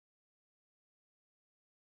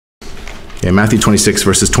Okay, Matthew 26,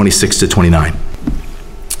 verses 26 to 29.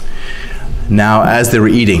 Now, as they were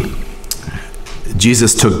eating,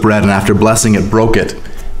 Jesus took bread, and after blessing it, broke it,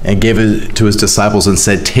 and gave it to his disciples and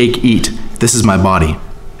said, "Take, eat, this is my body."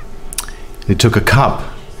 And he took a cup,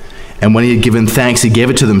 and when he had given thanks, he gave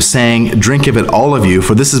it to them, saying, "Drink of it, all of you,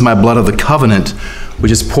 for this is my blood of the covenant,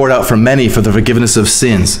 which is poured out for many for the forgiveness of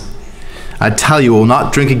sins. I tell you, I will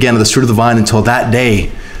not drink again of the fruit of the vine until that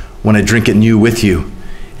day when I drink it new with you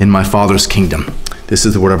in my Father's kingdom." This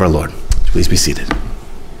is the word of our Lord. Please be seated.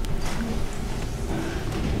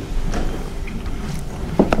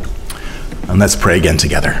 And let's pray again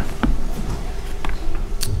together.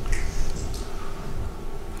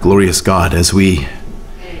 Glorious God, as we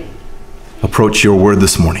approach your word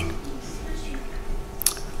this morning,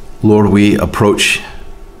 Lord, we approach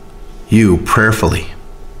you prayerfully.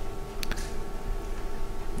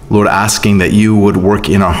 Lord, asking that you would work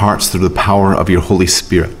in our hearts through the power of your Holy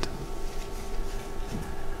Spirit.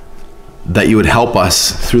 That you would help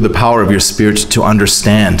us through the power of your Spirit to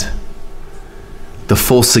understand the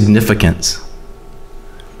full significance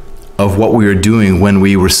of what we are doing when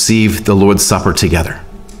we receive the Lord's Supper together.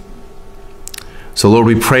 So Lord,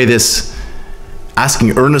 we pray this,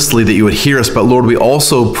 asking earnestly that you would hear us, but Lord, we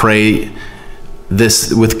also pray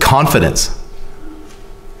this with confidence,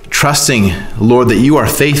 trusting, Lord, that you are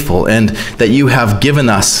faithful and that you have given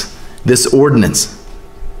us this ordinance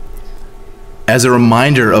as a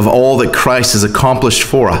reminder of all that Christ has accomplished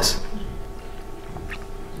for us,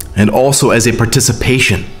 and also as a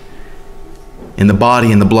participation in the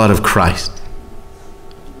body and the blood of Christ.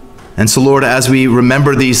 And so, Lord, as we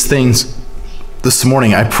remember these things this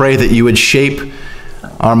morning, I pray that you would shape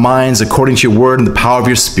our minds according to your word and the power of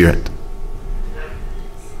your Spirit,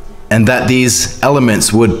 and that these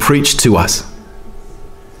elements would preach to us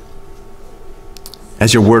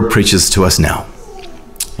as your word preaches to us now.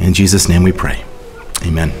 In Jesus' name we pray.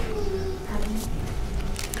 Amen.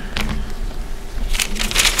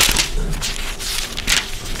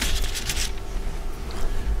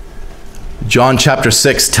 John chapter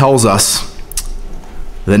 6 tells us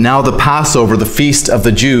that now the Passover, the feast of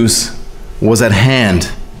the Jews, was at hand.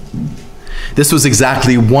 This was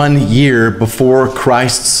exactly 1 year before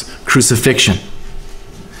Christ's crucifixion.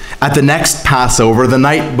 At the next Passover, the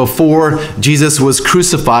night before Jesus was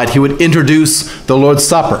crucified, he would introduce the Lord's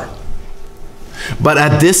Supper. But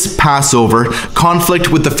at this Passover, conflict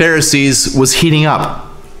with the Pharisees was heating up.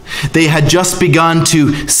 They had just begun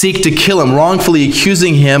to seek to kill him, wrongfully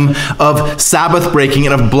accusing him of Sabbath breaking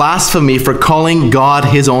and of blasphemy for calling God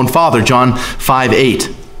his own Father, John 5:8.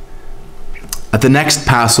 At the next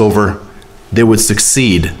Passover, they would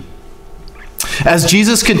succeed. As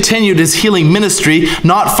Jesus continued his healing ministry,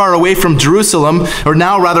 not far away from Jerusalem, or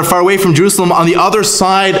now rather far away from Jerusalem, on the other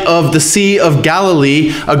side of the Sea of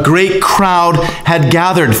Galilee, a great crowd had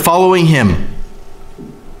gathered following him.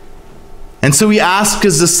 And so he asked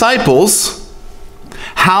his disciples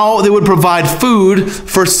how they would provide food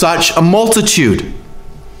for such a multitude.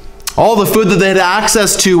 All the food that they had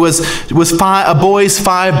access to was a boy's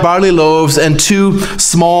 5 barley loaves and 2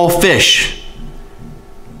 small fish.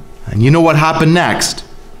 And you know what happened next?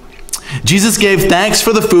 Jesus gave thanks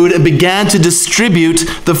for the food and began to distribute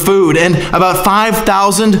the food. And about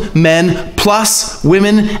 5,000 men plus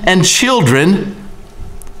women and children,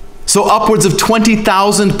 so upwards of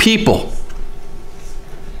 20,000 people,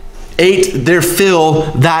 ate their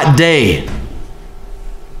fill that day.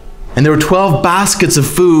 And there were 12 baskets of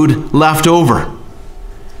food left over.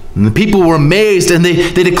 And the people were amazed, and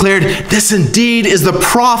they declared, "This indeed is the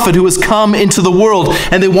prophet who has come into the world."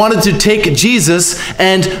 And they wanted to take Jesus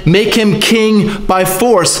and make him king by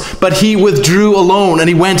force, but he withdrew alone, and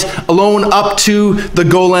he went alone up to the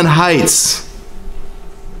Golan Heights.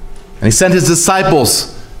 And he sent his disciples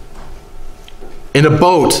in a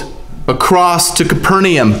boat across to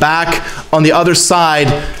Capernaum, back on the other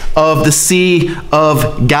side of the Sea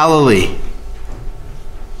of Galilee.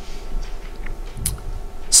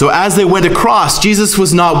 So as they went across, Jesus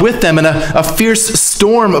was not with them, and a fierce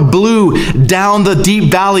storm blew down the deep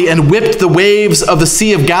valley and whipped the waves of the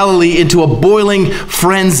Sea of Galilee into a boiling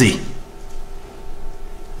frenzy.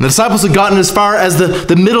 And the disciples had gotten as far as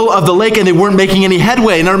the middle of the lake, and they weren't making any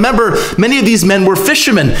headway. And I remember, many of these men were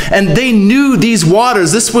fishermen, and they knew these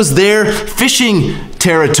waters. This was their fishing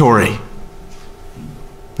territory.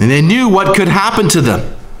 And they knew what could happen to them.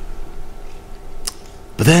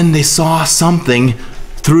 But then they saw something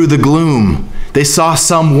through the gloom. They saw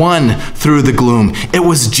someone through the gloom. It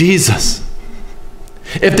was Jesus.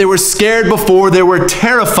 If they were scared before, they were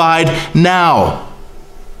terrified now.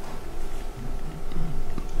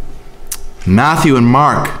 Matthew and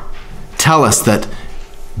Mark tell us that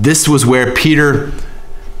This was where Peter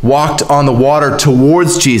walked on the water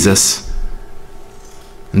towards Jesus,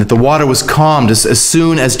 and that the water was calmed as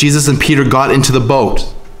soon as Jesus and Peter got into the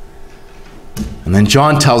boat. And then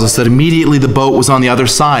John tells us that immediately the boat was on the other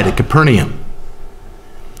side at Capernaum.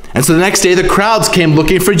 And so the next day the crowds came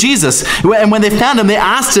looking for Jesus. And when they found him, they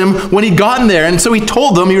asked him when he'd gotten there. And so he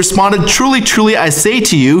told them, he responded, "Truly, truly, I say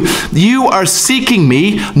to you, you are seeking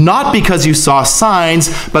me, not because you saw signs,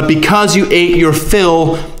 but because you ate your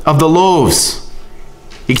fill of the loaves."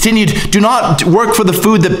 He continued, "Do not work for the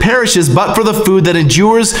food that perishes, but for the food that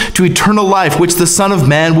endures to eternal life, which the Son of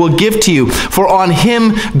Man will give to you. For on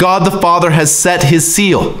him God the Father has set his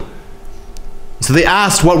seal." So they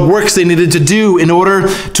asked what works they needed to do in order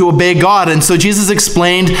to obey God. And so Jesus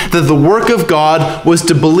explained that the work of God was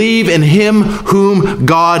to believe in him whom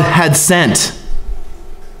God had sent.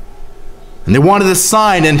 And they wanted a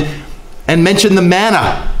sign and mentioned the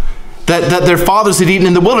manna that their fathers had eaten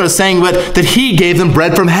in the wilderness, saying that he gave them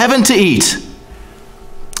bread from heaven to eat.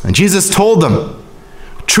 And Jesus told them,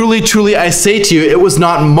 "Truly, truly, I say to you, it was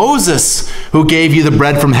not Moses who gave you the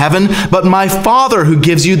bread from heaven, but my Father who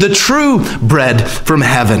gives you the true bread from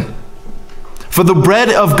heaven. For the bread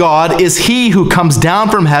of God is he who comes down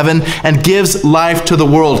from heaven and gives life to the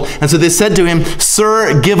world." And so they said to him,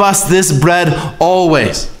 "Sir, give us this bread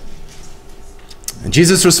always." And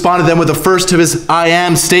Jesus responded to them with the first of his "I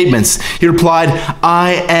am" statements. He replied,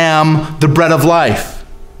 "I am the bread of life.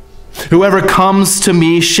 Whoever comes to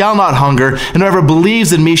me shall not hunger, and whoever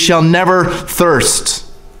believes in me shall never thirst."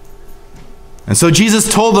 And so Jesus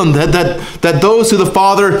told them that those who the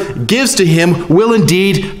Father gives to him will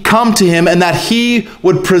indeed come to him, and that he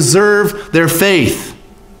would preserve their faith.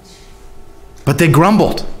 But they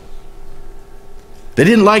grumbled. They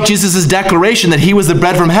didn't like Jesus' declaration that he was the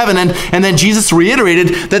bread from heaven, and then Jesus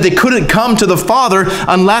reiterated that they couldn't come to the Father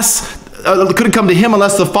couldn't come to him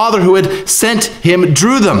unless the Father who had sent him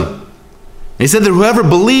drew them. He said that whoever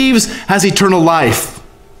believes has eternal life.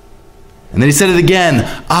 And then he said it again,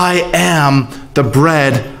 "I am the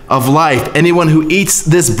bread of life. Anyone who eats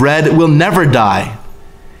this bread will never die."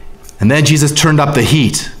 And then Jesus turned up the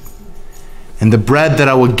heat. "And the bread that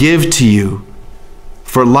I will give to you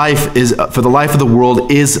for the life of the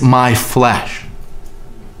world is my flesh."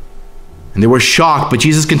 And they were shocked, but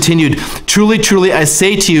Jesus continued, "Truly, truly, I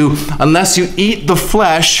say to you, unless you eat the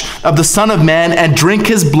flesh of the Son of Man and drink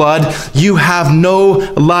his blood, you have no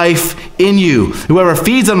life in you. Whoever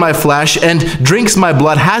feeds on my flesh and drinks my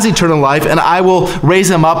blood has eternal life, and I will raise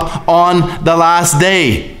him up on the last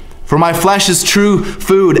day. For my flesh is true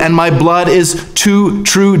food, and my blood is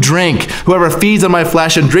true drink. Whoever feeds on my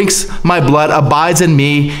flesh and drinks my blood abides in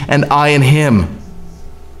me, and I in him.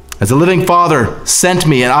 As the living Father sent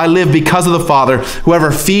me, and I live because of the Father,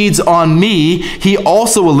 whoever feeds on me, he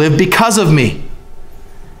also will live because of me.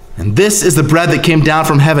 And this is the bread that came down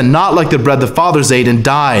from heaven, not like the bread the fathers ate and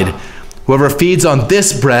died. Whoever feeds on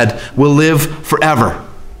this bread will live forever."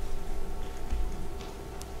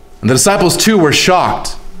 And the disciples too were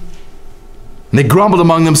shocked. And they grumbled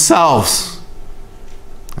among themselves.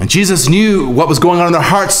 And Jesus knew what was going on in their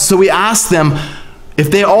hearts, so he asked them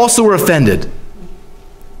if they also were offended.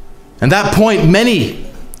 At that point, many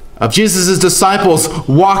of Jesus' disciples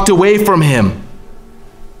walked away from him.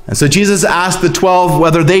 And so Jesus asked the 12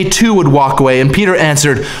 whether they too would walk away. And Peter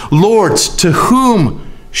answered, "Lord, to whom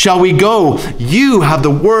shall we go? You have the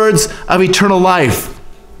words of eternal life.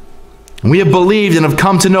 And we have believed and have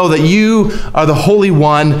come to know that you are the Holy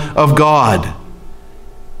One of God."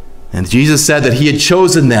 And Jesus said that he had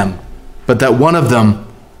chosen them, but that one of them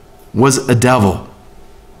was a devil.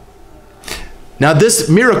 Now this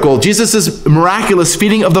miracle, Jesus' miraculous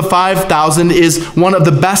feeding of the 5,000, is one of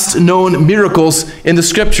the best known miracles in the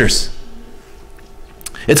scriptures.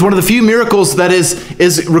 It's one of the few miracles that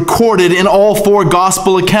is recorded in all four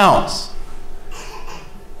gospel accounts.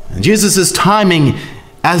 And Jesus' timing,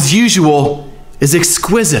 as usual, is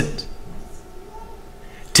exquisite.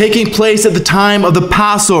 Taking place at the time of the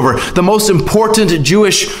Passover, the most important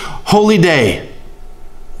Jewish holy day,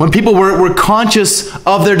 when people were conscious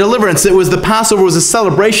of their deliverance. The Passover was a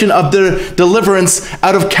celebration of their deliverance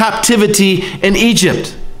out of captivity in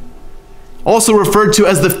Egypt. Also referred to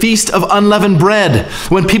as the Feast of Unleavened Bread,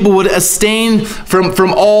 when people would abstain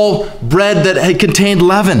from all bread that had contained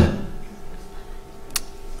leaven.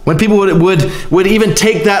 When people would even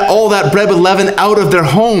take all that bread with leaven out of their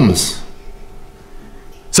homes.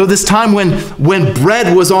 So this time when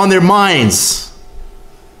bread was on their minds,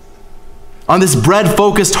 on this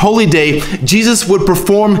bread-focused holy day, Jesus would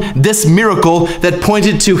perform this miracle that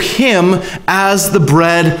pointed to him as the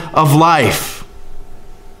bread of life.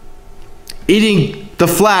 Eating the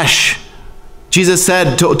flesh Jesus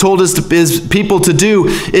said, told his people to do,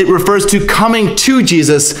 it refers to coming to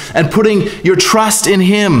Jesus and putting your trust in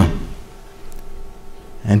him.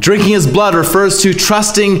 And drinking his blood refers to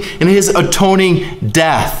trusting in his atoning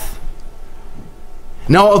death.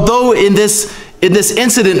 Now, although in this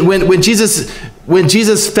incident, when Jesus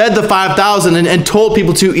fed the 5,000 and told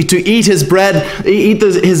people to eat his bread, eat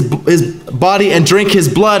his body and drink his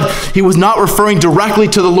blood, he was not referring directly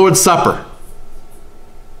to the Lord's Supper.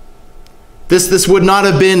 This would not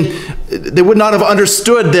have been, they would not have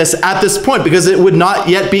understood this at this point because it would not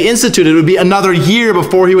yet be instituted. It would be another year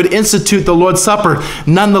before he would institute the Lord's Supper.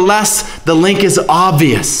 Nonetheless, the link is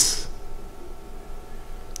obvious.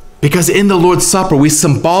 Because in the Lord's Supper, we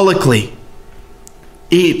symbolically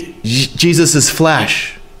eat Jesus'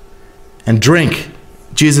 flesh and drink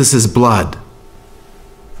Jesus' blood.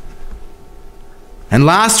 And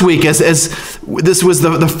last week, as this was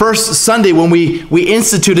the first Sunday when we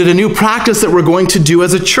instituted a new practice that we're going to do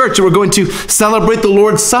as a church. We're going to celebrate the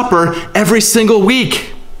Lord's Supper every single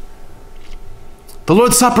week. The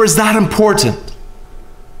Lord's Supper is that important.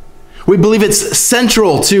 We believe it's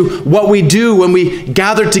central to what we do when we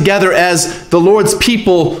gather together as the Lord's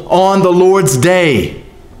people on the Lord's Day.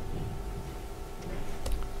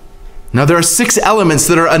 Now, there are 6 elements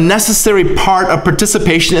that are a necessary part of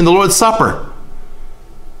participation in the Lord's Supper.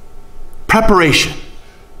 Preparation,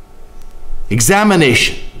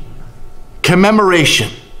 examination, commemoration,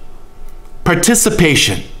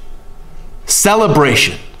 participation,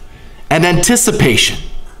 celebration, and anticipation.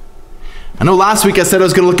 I know last week I said I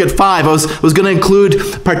was going to look at 5. I was going to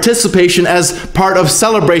include participation as part of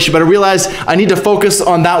celebration, but I realized I need to focus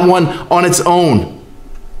on that one on its own,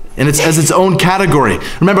 and it's as its own category.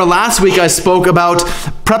 Remember, last week I spoke about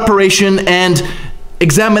preparation and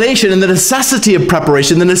examination and the necessity of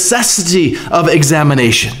preparation, the necessity of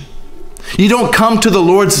examination. You don't come to the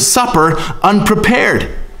Lord's Supper unprepared.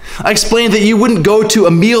 I explained that you wouldn't go to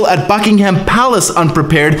a meal at Buckingham Palace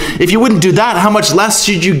unprepared. If you wouldn't do that, how much less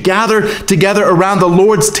should you gather together around the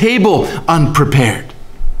Lord's table unprepared?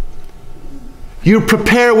 You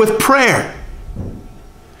prepare with prayer.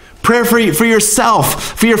 Prayer for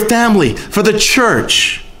yourself, for your family, for the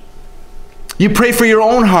church. You pray for your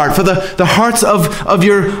own heart, for the hearts of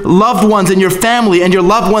your loved ones in your family and your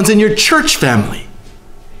loved ones in your church family.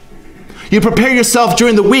 You prepare yourself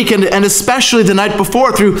during the week and especially the night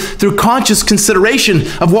before through conscious consideration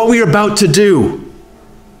of what we are about to do.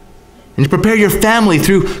 And you prepare your family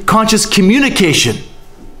through conscious communication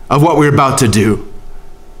of what we're about to do.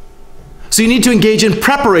 So you need to engage in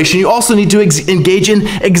preparation. You also need to engage in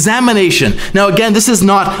examination. Now again, this is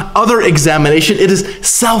not other examination, it is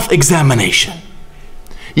self-examination.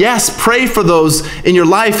 Yes, pray for those in your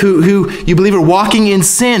life who you believe are walking in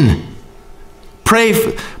sin. Pray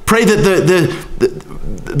that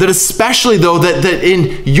especially though, that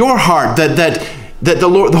in your heart, that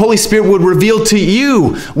the Holy Spirit would reveal to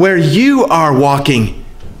you where you are walking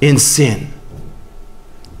in sin.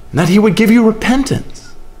 And that he would give you repentance.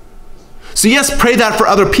 So yes, pray that for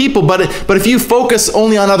other people, but if you focus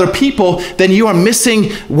only on other people, then you are missing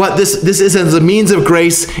what this is as a means of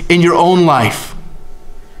grace in your own life.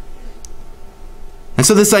 And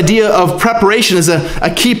so this idea of preparation is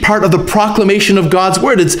a key part of the proclamation of God's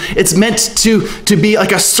word. It's meant to be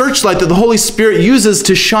like a searchlight that the Holy Spirit uses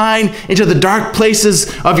to shine into the dark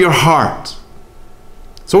places of your heart.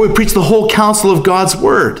 So we preach the whole counsel of God's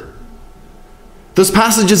word. Those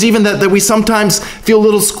passages even that we sometimes feel a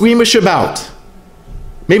little squeamish about.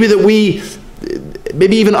 Maybe that we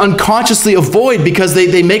even unconsciously avoid because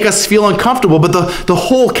they make us feel uncomfortable. But the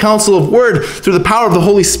whole counsel of word through the power of the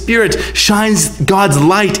Holy Spirit shines God's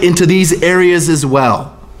light into these areas as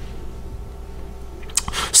well.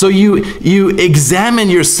 So you examine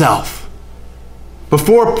yourself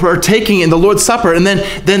before partaking in the Lord's Supper, and then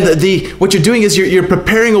what you're doing is you're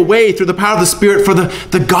preparing a way through the power of the Spirit for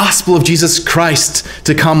the gospel of Jesus Christ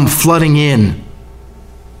to come flooding in.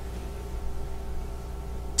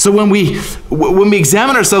 So when we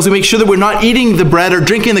examine ourselves, we make sure that we're not eating the bread or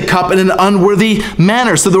drinking the cup in an unworthy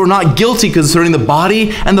manner, so that we're not guilty concerning the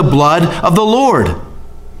body and the blood of the Lord.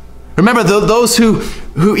 Remember, those who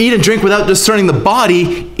eat and drink without discerning the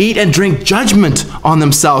body eat and drink judgment on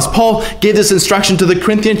themselves. Paul gave this instruction to the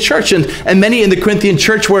Corinthian church, and many in the Corinthian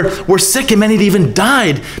church were sick, and many even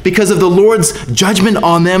died because of the Lord's judgment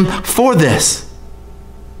on them for this.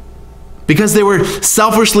 Because they were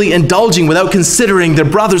selfishly indulging without considering their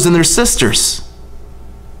brothers and their sisters.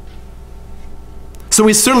 So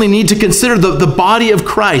we certainly need to consider the body of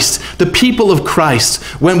Christ, the people of Christ,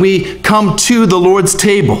 when we come to the Lord's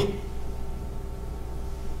table.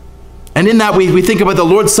 And in that, we think about the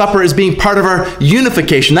Lord's Supper as being part of our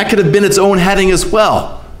unification. That could have been its own heading as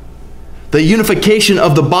well. The unification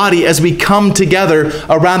of the body as we come together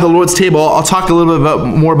around the Lord's table. I'll talk a little bit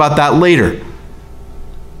more about that later.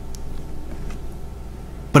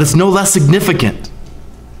 But it's no less significant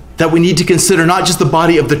that we need to consider not just the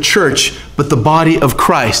body of the church, but the body of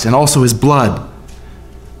Christ and also his blood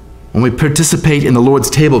when we participate in the Lord's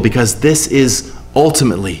table, because this is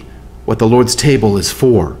ultimately what the Lord's table is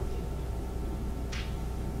for.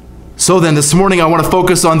 So then, this morning I want to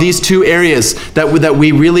focus on these two areas that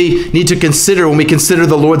we really need to consider when we consider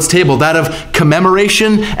the Lord's table, that of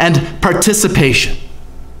commemoration and participation.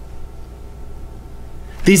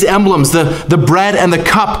 These emblems, the bread and the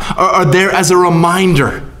cup, are there as a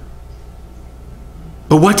reminder.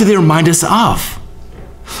 But what do they remind us of?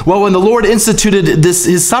 Well, when the Lord instituted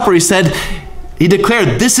his supper, he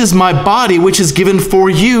declared, "This is my body, which is given for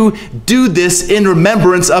you. Do this in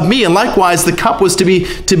remembrance of me." And likewise, the cup was to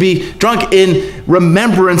be drunk in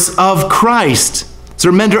remembrance of Christ. It's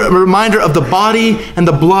a reminder of the body and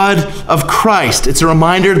the blood of Christ. It's a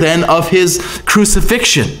reminder then of his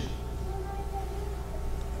crucifixion.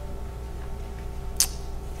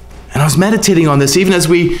 And I was meditating on this even as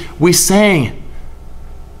we sang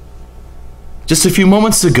just a few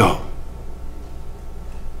moments ago.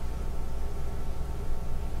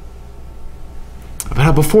 About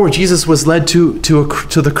how before Jesus was led to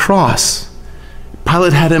the cross,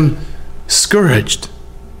 Pilate had him scourged.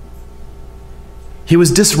 He was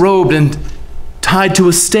disrobed and tied to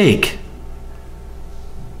a stake.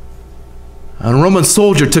 A Roman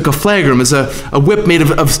soldier took a flagrum, as a whip made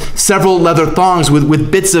of several leather thongs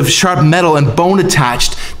with bits of sharp metal and bone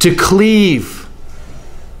attached to cleave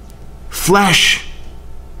flesh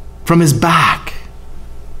from his back.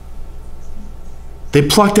 They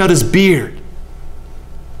plucked out his beard.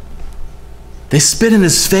 They spit in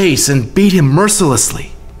his face and beat him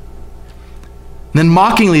mercilessly. And then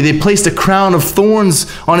mockingly they placed a crown of thorns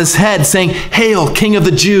on his head, saying, "Hail, King of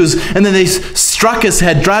the Jews." And then they struck his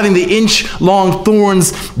head, driving the inch-long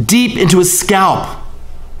thorns deep into his scalp.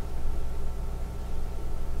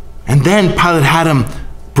 And then Pilate had him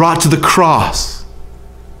brought to the cross,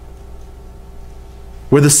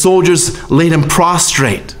 where the soldiers laid him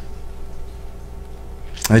prostrate.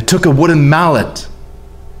 And they took a wooden mallet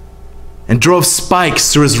and drove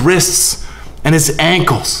spikes through his wrists and his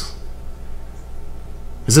ankles,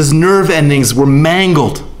 as his nerve endings were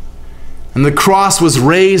mangled, and the cross was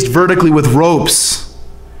raised vertically with ropes,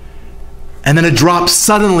 and then it dropped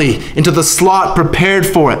suddenly into the slot prepared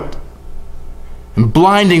for it. And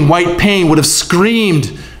blinding white pain would have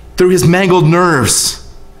screamed through his mangled nerves.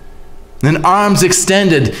 And then arms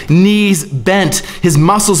extended, knees bent, his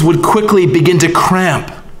muscles would quickly begin to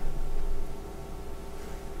cramp.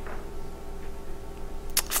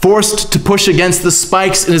 Forced to push against the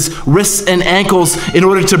spikes in his wrists and ankles in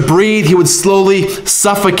order to breathe, he would slowly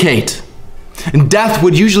suffocate. And death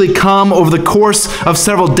would usually come over the course of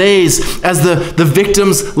several days as the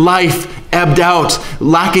victim's life ebbed out,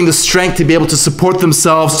 lacking the strength to be able to support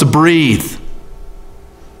themselves to breathe.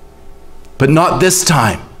 But not this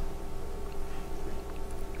time.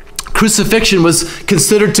 Crucifixion was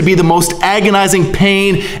considered to be the most agonizing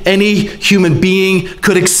pain any human being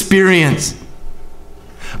could experience.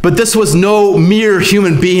 But this was no mere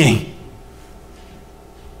human being.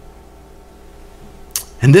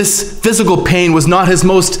 And this physical pain was not his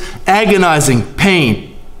most agonizing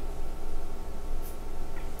pain.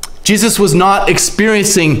 Jesus was not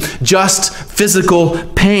experiencing just physical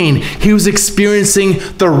pain. He was experiencing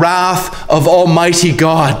the wrath of Almighty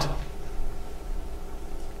God.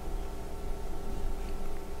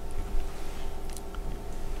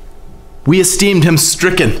 We esteemed him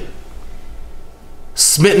stricken,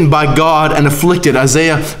 smitten by God and afflicted,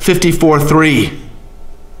 Isaiah 54:3.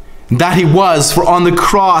 That he was, for on the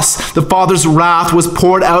cross the Father's wrath was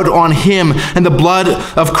poured out on him, and the blood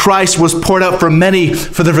of Christ was poured out for many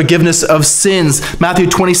for the forgiveness of sins. Matthew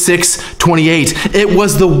 26:28. It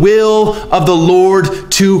was the will of the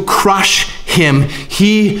Lord to crush him.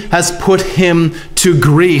 He has put him to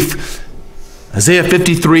grief. Isaiah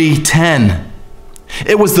 53:10.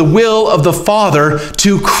 It was the will of the Father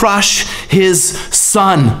to crush his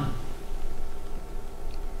Son.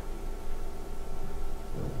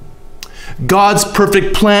 God's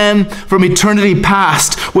perfect plan from eternity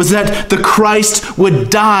past was that the Christ would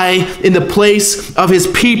die in the place of his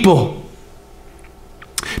people.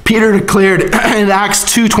 Peter declared in Acts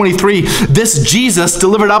 2:23, "This Jesus,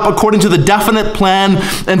 delivered up according to the definite plan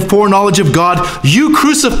and foreknowledge of God, you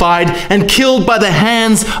crucified and killed by the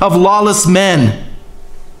hands of lawless men."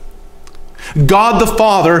 God the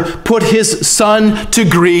Father put his Son to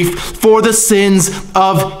grief for the sins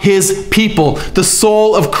of his people. The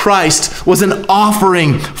soul of Christ was an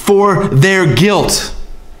offering for their guilt.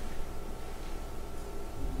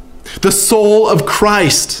 The soul of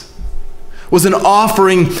Christ was an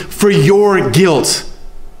offering for your guilt,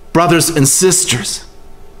 brothers and sisters.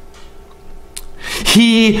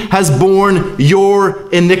 He has borne your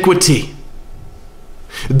iniquity.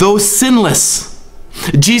 Though sinless,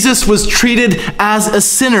 Jesus was treated as a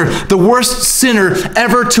sinner, the worst sinner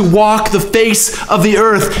ever to walk the face of the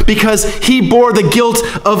earth, because he bore the guilt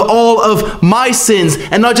of all of my sins,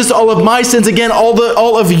 and not just all of my sins, again,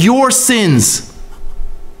 all of your sins.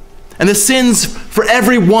 And the sins for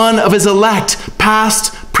every one of his elect,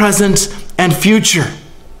 past, present, and future.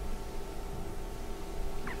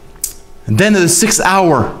 And then in the 6th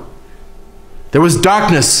hour, there was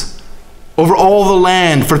darkness over all the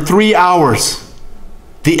land for 3 hours.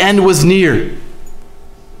 The end was near.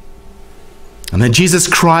 And then Jesus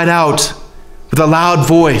cried out with a loud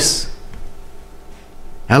voice,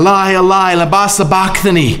 Eli, Eli, lama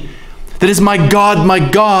sabachthani. That is, my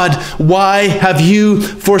God, why have you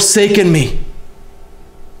forsaken me?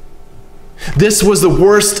 This was the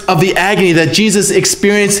worst of the agony that Jesus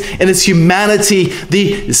experienced in his humanity,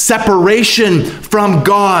 the separation from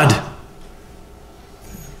God.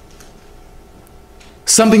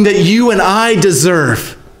 Something that you and I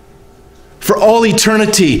deserve for all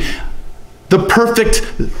eternity. The perfect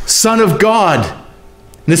Son of God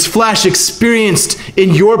in his flesh experienced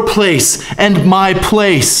in your place and my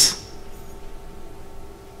place.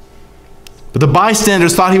 But the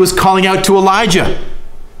bystanders thought he was calling out to Elijah.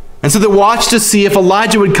 And so they watched to see if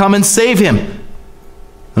Elijah would come and save him.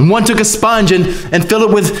 And one took a sponge and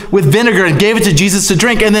filled it with vinegar and gave it to Jesus to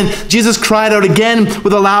drink. And then Jesus cried out again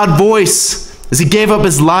with a loud voice as he gave up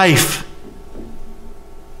his life.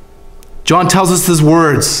 John tells us these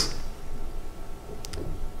words,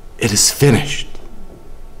 "It is finished."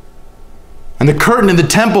 And the curtain in the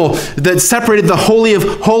temple that separated the Holy of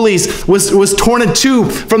Holies was torn in two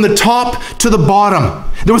from the top to the bottom.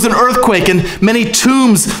 There was an earthquake, and many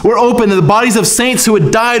tombs were opened, and the bodies of saints who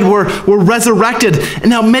had died were resurrected.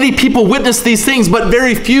 And now many people witnessed these things, but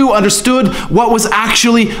very few understood what was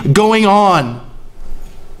actually going on.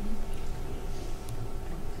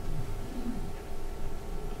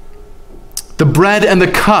 The bread and the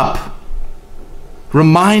cup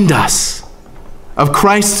remind us of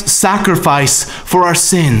Christ's sacrifice for our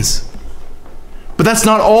sins. But that's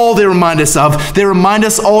not all they remind us of. They remind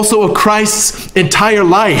us also of Christ's entire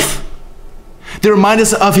life. They remind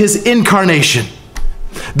us of his incarnation,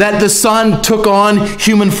 that the Son took on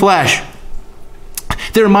human flesh.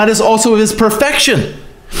 They remind us also of his perfection,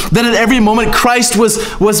 that at every moment Christ was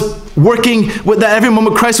working, that every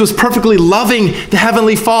moment Christ was perfectly loving the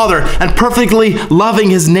Heavenly Father and perfectly loving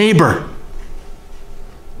his neighbor.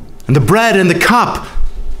 And the bread and the cup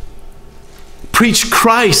preach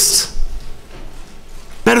Christ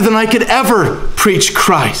better than I could ever preach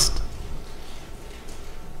Christ.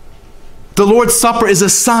 The Lord's Supper is a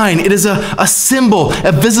sign. It is a symbol,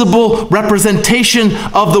 a visible representation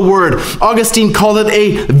of the Word. Augustine called it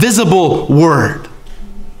a visible Word.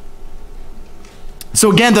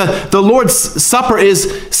 So again, the Lord's Supper is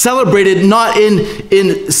celebrated not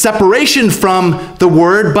in separation from the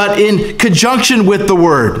Word, but in conjunction with the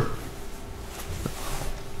Word.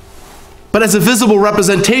 But as a visible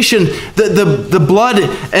representation, the blood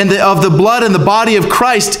and the body of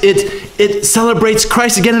Christ, it celebrates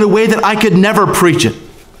Christ again in a way that I could never preach it.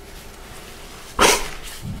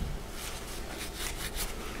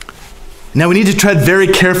 Now we need to tread very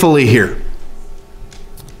carefully here.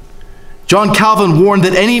 John Calvin warned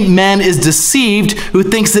that any man is deceived who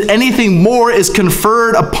thinks that anything more is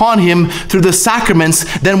conferred upon him through the sacraments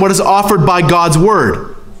than what is offered by God's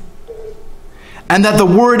Word. And that the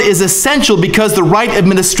Word is essential because the right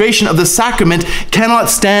administration of the sacrament cannot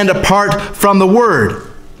stand apart from the Word.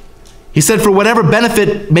 He said, for whatever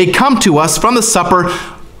benefit may come to us from the supper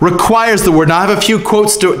requires the Word. Now I have a few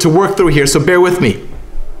quotes to work through here, so bear with me.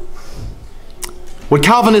 What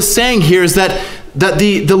Calvin is saying here is that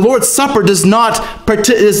the Lord's Supper is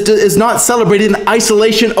not celebrated in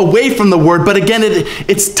isolation away from the Word, but again,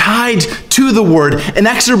 it's tied to the Word,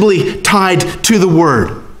 inexorably tied to the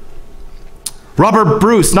Word. Robert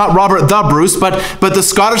Bruce, not Robert the Bruce, but the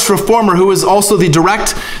Scottish reformer who is also the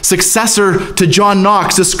direct successor to John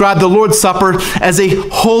Knox, described the Lord's Supper as a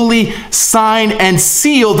holy sign and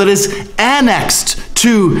seal that is annexed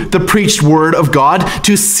to the preached Word of God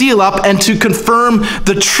to seal up and to confirm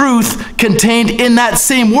the truth contained in that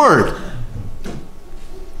same Word.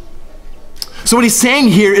 So what he's saying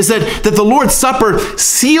here is that the Lord's Supper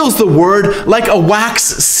seals the word like a wax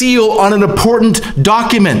seal on an important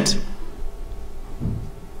document.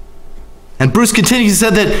 And Bruce continues, he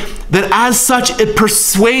said that as such, it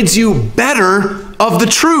persuades you better of the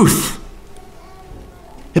truth.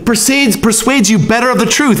 It persuades you better of the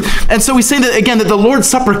truth. And so we say that, again, that the Lord's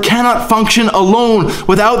Supper cannot function alone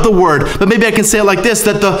without the Word. But maybe I can say it like this,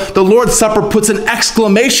 that the Lord's Supper puts an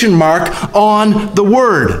exclamation mark on the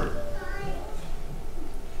Word.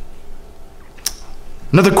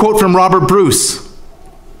 Another quote from Robert Bruce.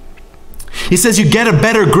 He says, you get a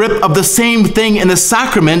better grip of the same thing in the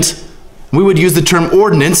sacrament, we would use the term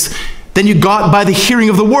ordinance, than you got by the hearing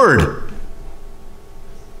of the Word.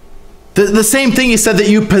 The same thing he said that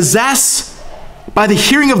you possess by the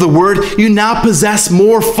hearing of the Word, you now possess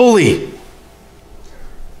more fully.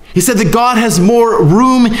 He said that God has more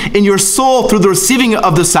room in your soul through the receiving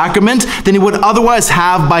of the sacrament than he would otherwise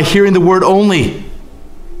have by hearing the Word only.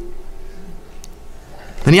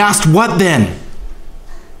 Then he asked, what then?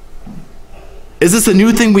 Is this a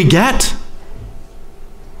new thing we get?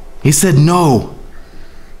 He said, no.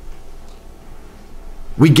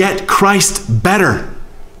 We get Christ better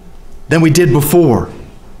than we did before.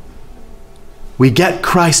 We get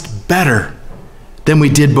Christ better than we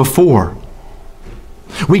did before.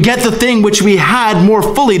 We get the thing which we had more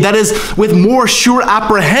fully, that is, with more sure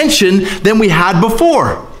apprehension than we had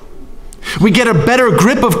before. We get a better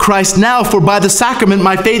grip of Christ now, for by the sacrament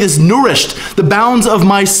my faith is nourished. The bounds of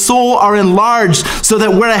my soul are enlarged, so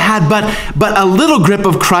that where I had but a little grip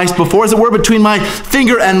of Christ before, as it were between my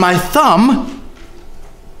finger and my thumb,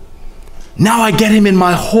 now I get him in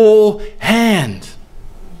my whole hand.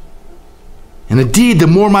 And indeed, the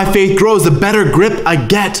more my faith grows, the better grip I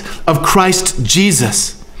get of Christ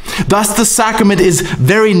Jesus. Thus, the sacrament is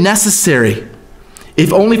very necessary,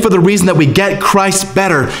 if only for the reason that we get Christ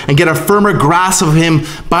better and get a firmer grasp of him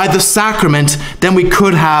by the sacrament than we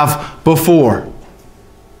could have before.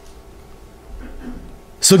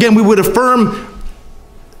 So again, we would affirm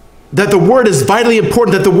that the Word is vitally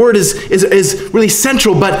important, that the Word is really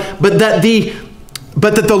central, but that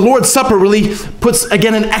the Lord's Supper really puts,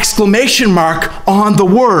 again, an exclamation mark on the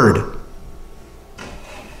Word.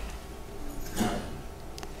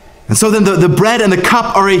 And so then the bread and the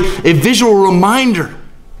cup are a visual reminder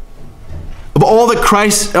of all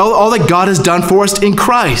that God has done for us in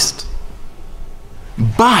Christ.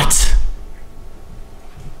 But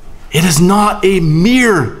it is not a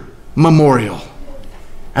mere memorial,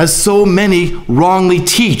 as so many wrongly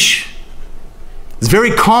teach. It's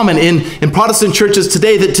very common in Protestant churches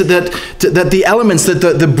today that the elements, that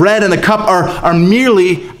the bread and the cup are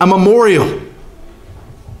merely a memorial.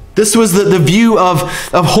 This was the view of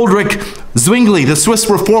Huldrych Zwingli, the Swiss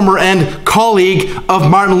reformer and colleague of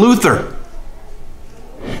Martin Luther.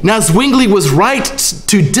 Now, Zwingli was right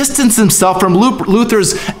to distance himself from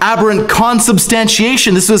Luther's aberrant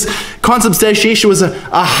consubstantiation. Consubstantiation was a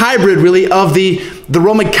hybrid, really, of the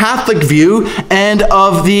Roman Catholic view and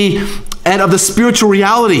of the spiritual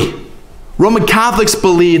reality. Roman Catholics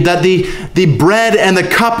believed that the bread and the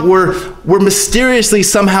cup were mysteriously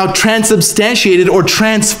somehow transubstantiated or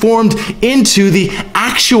transformed into the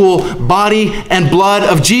actual body and blood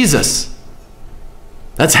of Jesus.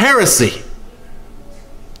 That's heresy.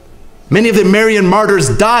 Many of the Marian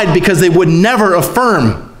martyrs died because they would never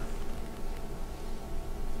affirm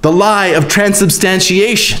the lie of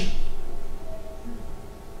transubstantiation.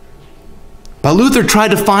 But Luther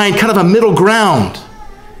tried to find kind of a middle ground.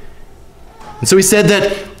 And so he said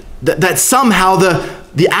that somehow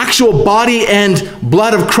the actual body and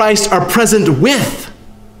blood of Christ are present with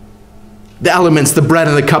the elements, the bread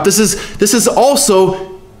and the cup. This is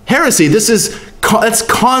also heresy. That's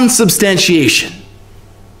consubstantiation.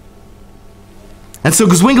 And so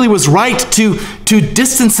Zwingli was right to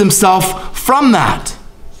distance himself from that.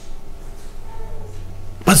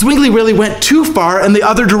 But Zwingli really went too far in the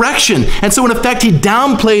other direction. And so in effect, he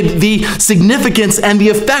downplayed the significance and the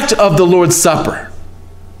effect of the Lord's Supper.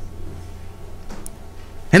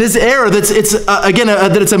 And his error, that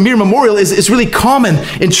it's a mere memorial, is really common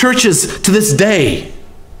in churches to this day.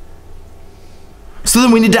 So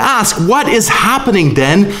then we need to ask, what is happening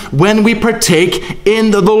then when we partake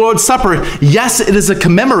in the Lord's Supper? Yes, it is a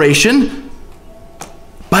commemoration,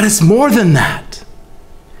 but it's more than that.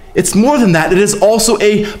 It's more than that. It is also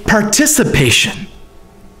a participation.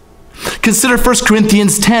 Consider 1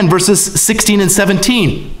 Corinthians 10, verses 16 and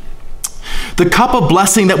 17. The cup of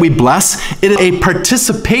blessing that we bless, it is a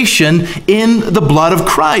participation in the blood of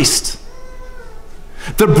Christ.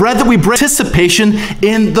 The bread that we break, participation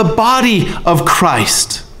in the body of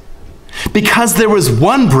Christ. Because there was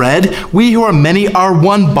one bread, we who are many are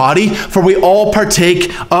one body, for we all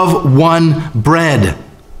partake of one bread.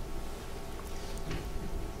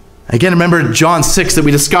 Again, remember John 6 that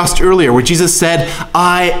we discussed earlier, where Jesus said,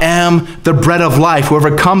 I am the bread of life.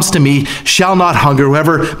 Whoever comes to me shall not hunger.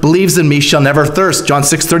 Whoever believes in me shall never thirst. John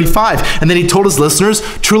 6:35. And then he told his listeners,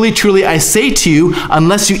 truly, truly, I say to you,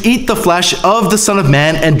 unless you eat the flesh of the Son of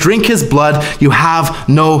Man and drink his blood, you have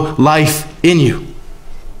no life in you.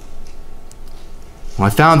 Well,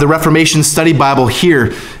 I found the Reformation Study Bible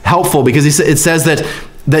here helpful because it says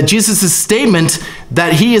that Jesus' statement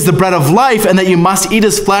that he is the bread of life and that you must eat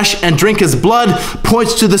his flesh and drink his blood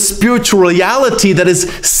points to the spiritual reality that is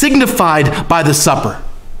signified by the supper.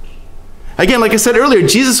 Again, like I said earlier,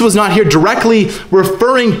 Jesus was not here directly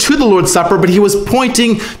referring to the Lord's Supper, but he was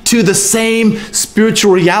pointing to the same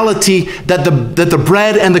spiritual reality that the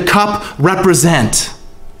bread and the cup represent.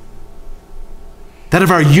 That of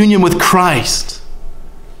our union with Christ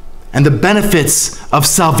and the benefits of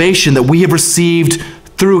salvation that we have received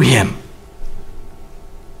through him.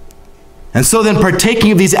 And so then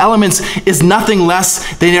partaking of these elements is nothing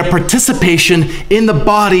less than a participation in the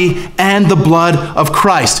body and the blood of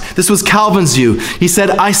Christ. This was Calvin's view. He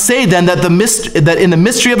said, I say then that in the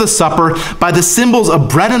mystery of the supper, by the symbols of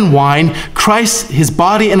bread and wine, Christ, his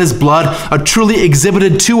body and his blood are truly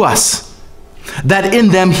exhibited to us. That in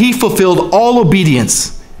them he fulfilled all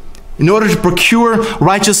obedience, in order to procure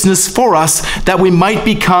righteousness for us, that we might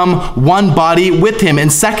become one body with him.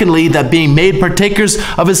 And secondly, that being made partakers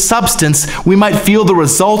of his substance, we might feel the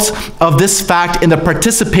result of this fact in the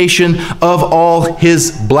participation of all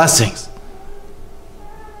his blessings.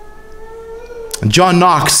 John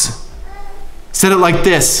Knox said it like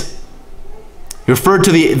this. He referred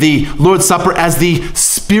to the Lord's Supper as the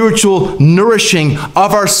spiritual nourishing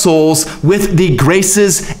of our souls with the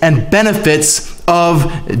graces and benefits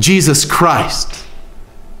of Jesus Christ.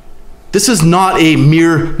 This is not a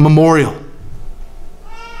mere memorial.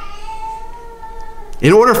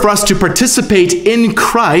 In order for us to participate in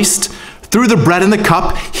Christ through the bread and the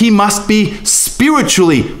cup, he must be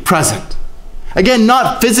spiritually present. Again,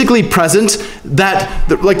 not physically present, that,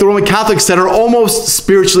 like the Roman Catholics said, are almost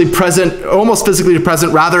spiritually present, almost physically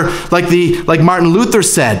present, rather, like Martin Luther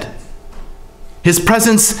said. His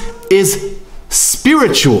presence is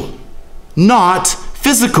spiritual, not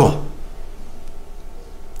physical.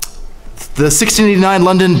 The 1689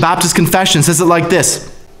 London Baptist Confession says it like this.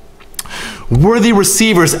 Worthy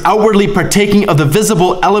receivers outwardly partaking of the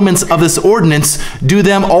visible elements of this ordinance do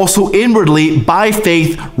them also inwardly by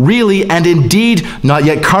faith really and indeed not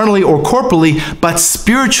yet carnally or corporally but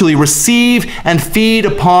spiritually receive and feed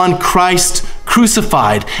upon Christ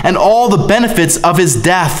crucified and all the benefits of his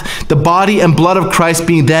death, the body and blood of Christ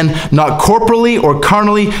being then not corporally or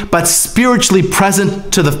carnally but spiritually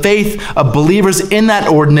present to the faith of believers in that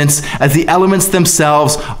ordinance as the elements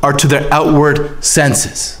themselves are to their outward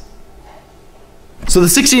senses. So the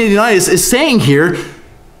 1689 is saying here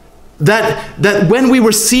that when we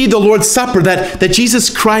receive the Lord's Supper, that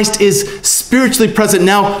Jesus Christ is spiritually present.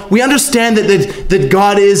 Now, we understand that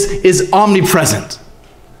God is omnipresent,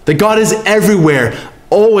 that God is everywhere,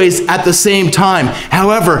 always at the same time.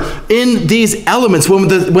 However, in these elements, when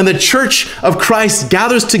the Church of Christ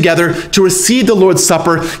gathers together to receive the Lord's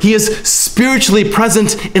Supper, he is spiritually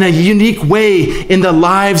present in a unique way in the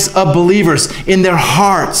lives of believers, in their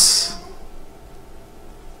hearts,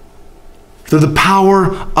 through the power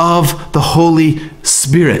of the Holy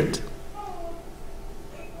Spirit.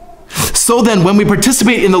 So then, when we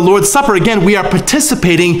participate in the Lord's Supper, again, we are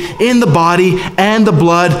participating in the body and the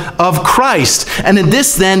blood of Christ. And in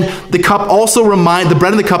this, then, the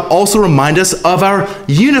bread and the cup also remind us of our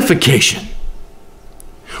unification.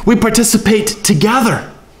 We participate together.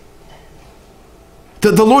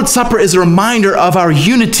 The Lord's Supper is a reminder of our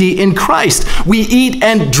unity in Christ. We eat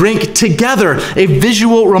and drink together, a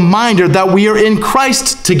visual reminder that we are in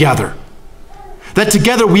Christ together, that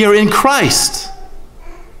together we are in Christ.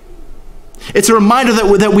 It's a reminder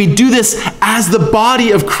that we do this as the body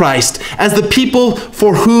of Christ, as the people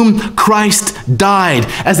for whom Christ died,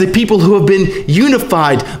 as the people who have been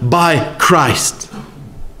unified by Christ.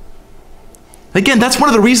 Again, that's one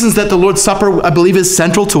of the reasons that the Lord's Supper, I believe, is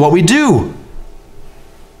central to what we do.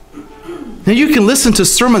 Now, you can listen to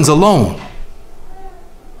sermons alone.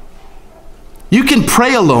 You can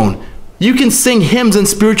pray alone. You can sing hymns and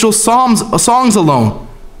spiritual songs alone.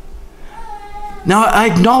 Now, I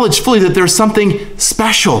acknowledge fully that there's something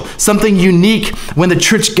special, something unique when the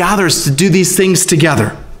church gathers to do these things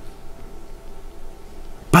together.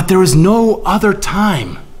 But there is no other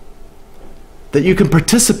time that you can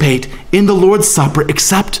participate in the Lord's Supper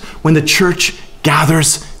except when the church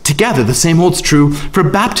gathers together. The same holds true for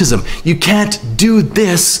baptism. You can't do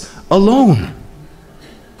this alone.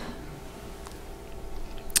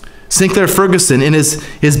 Sinclair Ferguson, in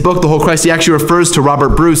his book, The Whole Christ, he actually refers to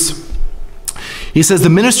Robert Bruce. He says, the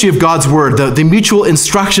ministry of God's word, the mutual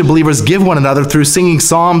instruction believers give one another through singing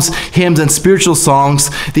psalms, hymns, and spiritual songs,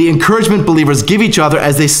 the encouragement believers give each other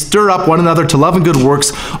as they stir up one another to love and good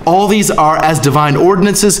works, all these are as divine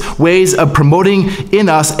ordinances, ways of promoting in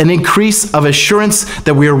us an increase of assurance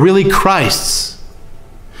that we are really Christ's.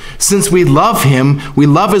 Since we love him, we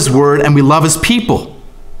love his word, and we love his people.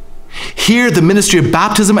 Here, the ministry of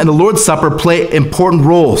baptism and the Lord's Supper play important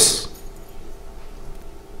roles.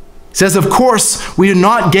 He says, of course, we do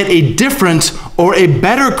not get a different or a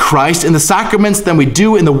better Christ in the sacraments than we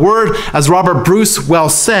do in the Word, as Robert Bruce well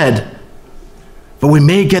said, but we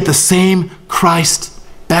may get the same Christ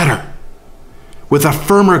better, with a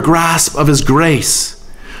firmer grasp of his grace,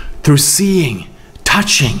 through seeing,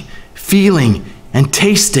 touching, feeling, and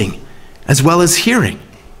tasting, as well as hearing.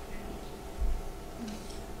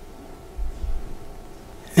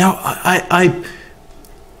 Now, I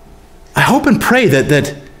hope and pray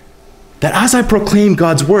that as I proclaim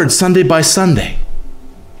God's word Sunday by Sunday,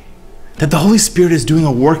 that the Holy Spirit is doing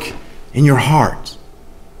a work in your heart.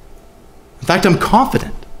 In fact, I'm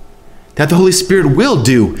confident that the Holy Spirit will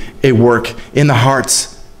do a work in the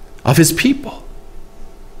hearts of his people.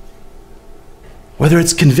 Whether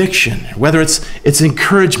it's conviction, whether it's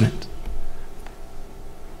encouragement,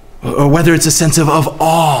 or whether it's a sense of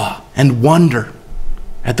awe and wonder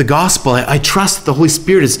at the gospel, I trust that the Holy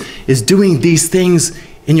Spirit is doing these things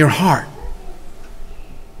in your heart.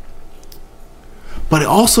 But I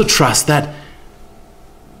also trust that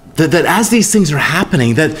as these things are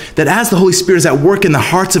happening, that as the Holy Spirit is at work in the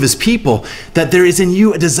hearts of his people, that there is in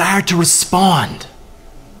you a desire to respond.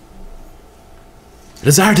 A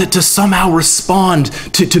desire to somehow respond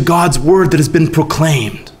to God's word that has been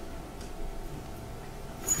proclaimed.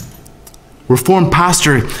 Reformed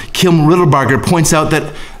pastor Kim Riddlebarger points out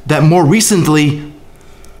that more recently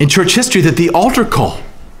in church history that the altar call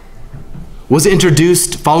was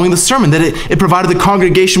introduced following the sermon, that it provided the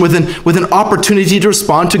congregation with an opportunity to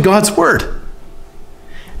respond to God's word.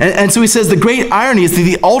 And so he says the great irony is that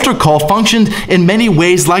the altar call functioned in many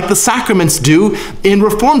ways like the sacraments do in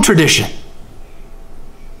Reformed tradition.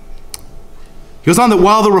 He goes on that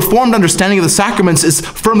while the Reformed understanding of the sacraments is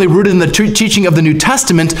firmly rooted in the teaching of the New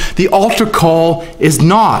Testament, the altar call is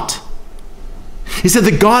not. He said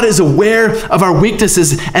that God is aware of our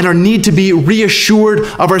weaknesses and our need to be reassured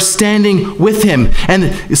of our standing with him.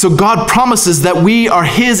 And so God promises that we are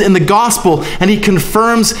his in the gospel, and he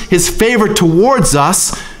confirms his favor towards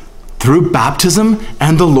us through baptism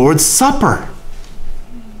and the Lord's Supper.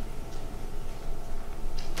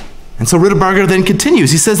 And so Riddlebarger then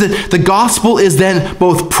continues. He says that the gospel is then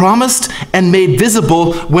both promised and made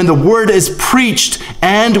visible when the word is preached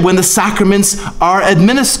and when the sacraments are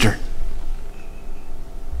administered.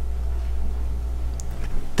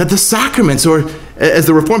 That the sacraments, or as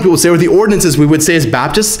the Reformed people would say, or the ordinances we would say as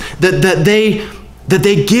Baptists, that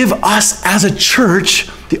they give us as a church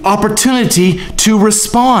the opportunity to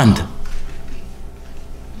respond.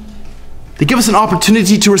 They give us an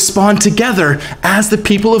opportunity to respond together as the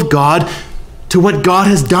people of God to what God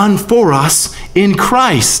has done for us in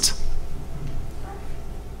Christ.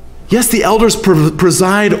 Yes, the elders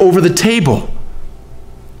preside over the table,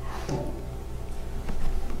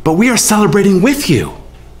 but we are celebrating with you.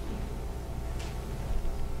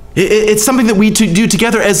 It's something that we do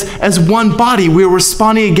together as one body. We're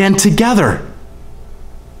responding again together.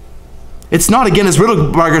 It's not, again, as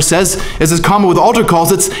Riddlebarger says, as is common with altar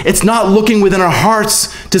calls, it's not looking within our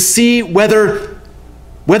hearts to see whether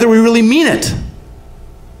we really mean it.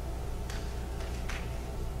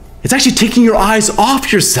 It's actually taking your eyes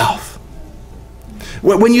off yourself.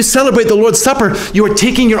 When you celebrate the Lord's Supper, you are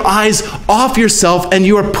taking your eyes off yourself and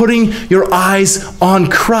you are putting your eyes on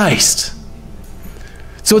Christ.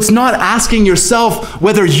 So it's not asking yourself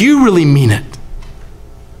whether you really mean it.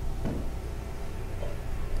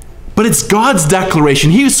 But it's God's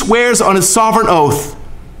declaration. He swears on his sovereign oath.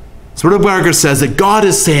 So Riddlebarger says that God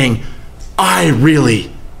is saying, I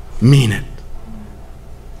really mean it.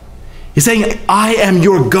 He's saying, I am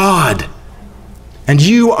your God, and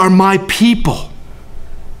you are my people.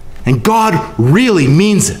 And God really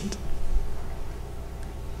means it.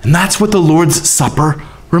 And that's what the Lord's Supper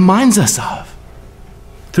reminds us of,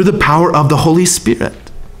 through the power of the Holy Spirit.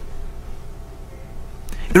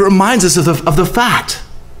 It reminds us of the fact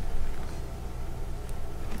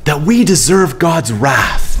that we deserve God's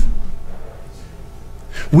wrath.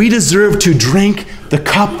 We deserve to drink the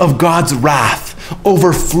cup of God's wrath,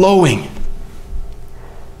 overflowing.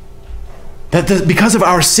 That because of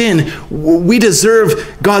our sin, we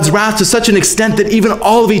deserve God's wrath to such an extent that even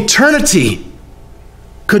all of eternity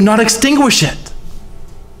could not extinguish it.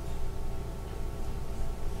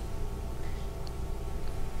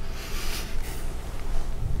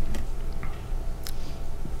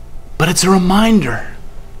 But it's a reminder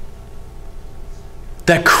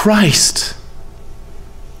that Christ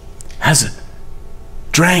has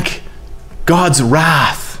drank God's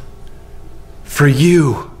wrath for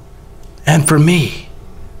you and for me.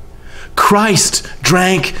 Christ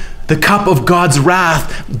drank the cup of God's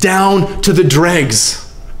wrath down to the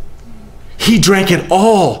dregs. He drank it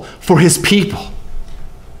all for his people.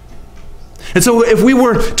 And so if we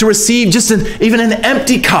were to receive just even an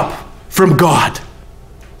empty cup from God,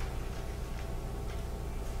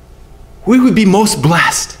 we would be most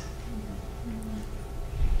blessed.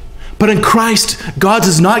 But in Christ, God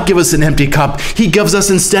does not give us an empty cup. He gives us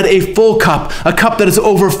instead a full cup, a cup that is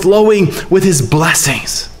overflowing with his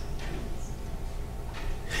blessings.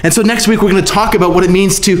 And so next week we're going to talk about what it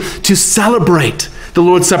means to celebrate the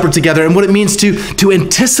Lord's Supper together and what it means to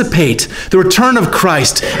anticipate the return of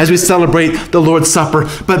Christ as we celebrate the Lord's Supper.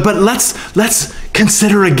 But let's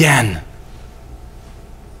consider again.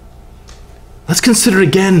 Let's consider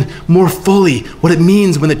again more fully what it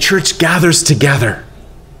means when the church gathers together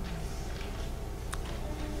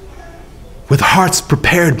with hearts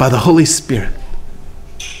prepared by the Holy Spirit,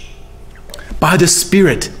 by the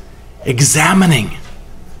Spirit examining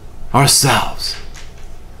ourselves,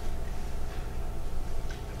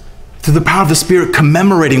 through the power of the Spirit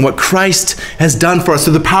commemorating what Christ has done for us,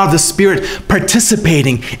 through the power of the Spirit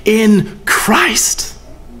participating in Christ,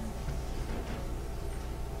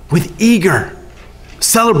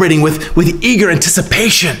 celebrating with eager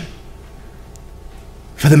anticipation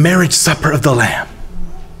for the marriage supper of the Lamb.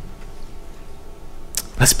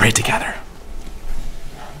 Let's pray together.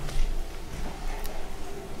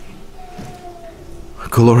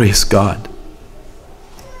 Glorious God,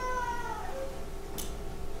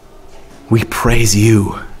 we praise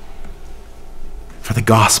you for the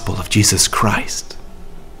gospel of Jesus Christ.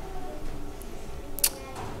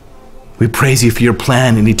 We praise you for your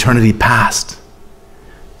plan in eternity past,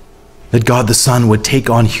 that God the Son would take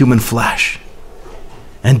on human flesh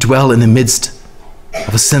and dwell in the midst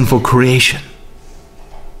of a sinful creation,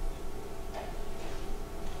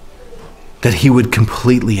 that he would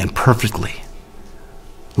completely and perfectly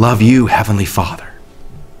love you, Heavenly Father.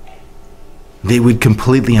 They would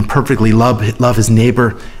completely and perfectly love his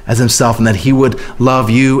neighbor as himself, and that he would love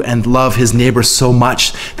you and love his neighbor so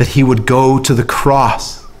much that he would go to the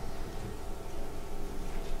cross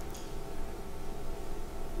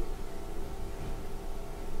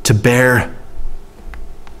to bear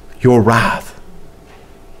your wrath,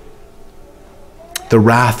 the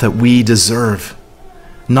wrath that we deserve,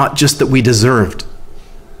 not just that we deserved,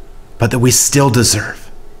 but that we still deserve.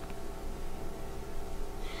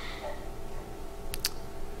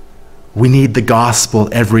 We need the gospel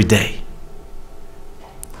every day.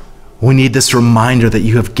 We need this reminder that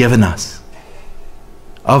you have given us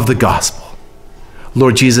of the gospel,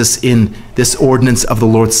 Lord Jesus, in this ordinance of the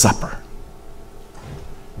Lord's Supper.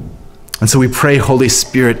 And so we pray, Holy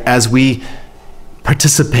Spirit, as we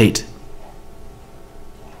participate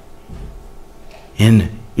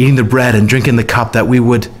in eating the bread and drinking the cup, that we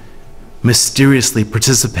would mysteriously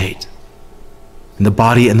participate in the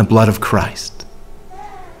body and the blood of Christ.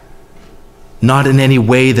 Not in any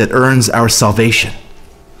way that earns our salvation,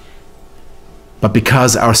 but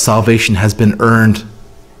because our salvation has been earned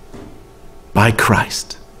by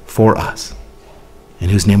Christ for us, in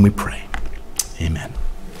whose name we pray. Amen.